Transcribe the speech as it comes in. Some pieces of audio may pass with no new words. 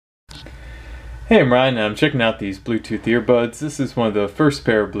Hey, I'm Ryan and I'm checking out these Bluetooth earbuds. This is one of the first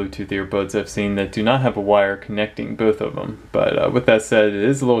pair of Bluetooth earbuds I've seen that do not have a wire connecting both of them. But with that said, it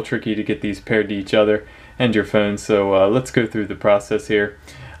is a little tricky to get these paired to each other and your phone, so let's go through the process here.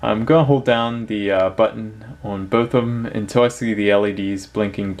 I'm going to hold down the button on both of them until I see the LEDs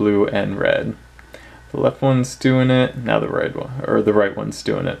blinking blue and red. The left one's doing it, now the right one's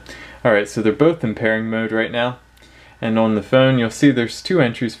doing it. Alright, so they're both in pairing mode right now. And on the phone, you'll see there's two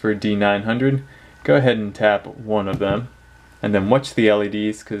entries for D900. Go ahead and tap one of them, and then watch the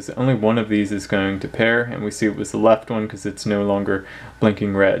LEDs because only one of these is going to pair, and we see it was the left one because it's no longer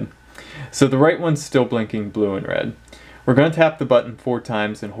blinking red. So the right one's still blinking blue and red. We're going to tap the button 4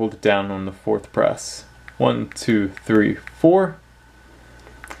 times and hold it down on the 4th press. 1, 2, 3, 4.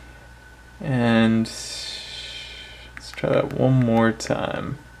 And let's try that one more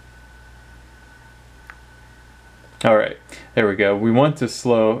time. Alright, there we go. We want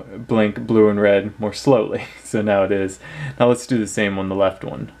to blink blue and red more slowly, so now it is. Now let's do the same on the left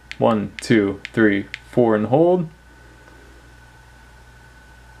one. 1, 2, 3, 4 and hold.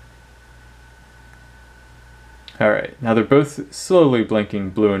 Alright, now they're both slowly blinking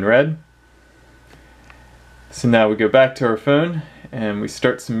blue and red. So now we go back to our phone and we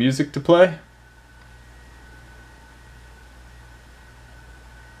start some music to play.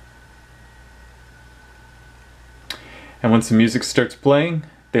 And once the music starts playing,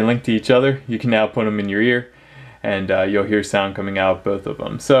 they link to each other. You can now put them in your ear and you'll hear sound coming out of both of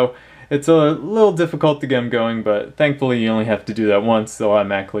them. So it's a little difficult to get them going, but thankfully you only have to do that once. They'll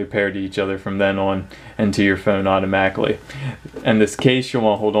automatically pair to each other from then on and to your phone automatically. And this case, you'll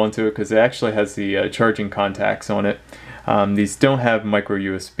want to hold on to it because it actually has the charging contacts on it. These don't have micro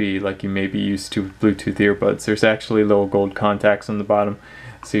USB like you may be used to with Bluetooth earbuds. There's actually little gold contacts on the bottom,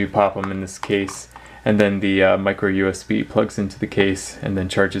 so you pop them in this case. And then the micro USB plugs into the case and then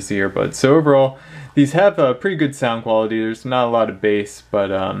charges the earbuds. So overall, these have a pretty good sound quality. There's not a lot of bass, but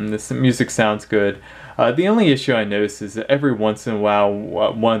the music sounds good. The only issue I noticed is that every once in a while,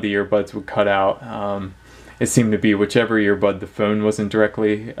 one of the earbuds would cut out. It seemed to be whichever earbud the phone wasn't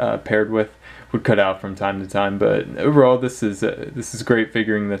directly paired with would cut out from time to time. But overall, this is great,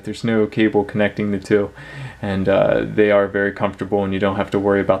 figuring that there's no cable connecting the two, and they are very comfortable, and you don't have to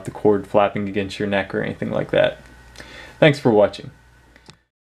worry about the cord flapping against your neck or anything like that. Thanks for watching.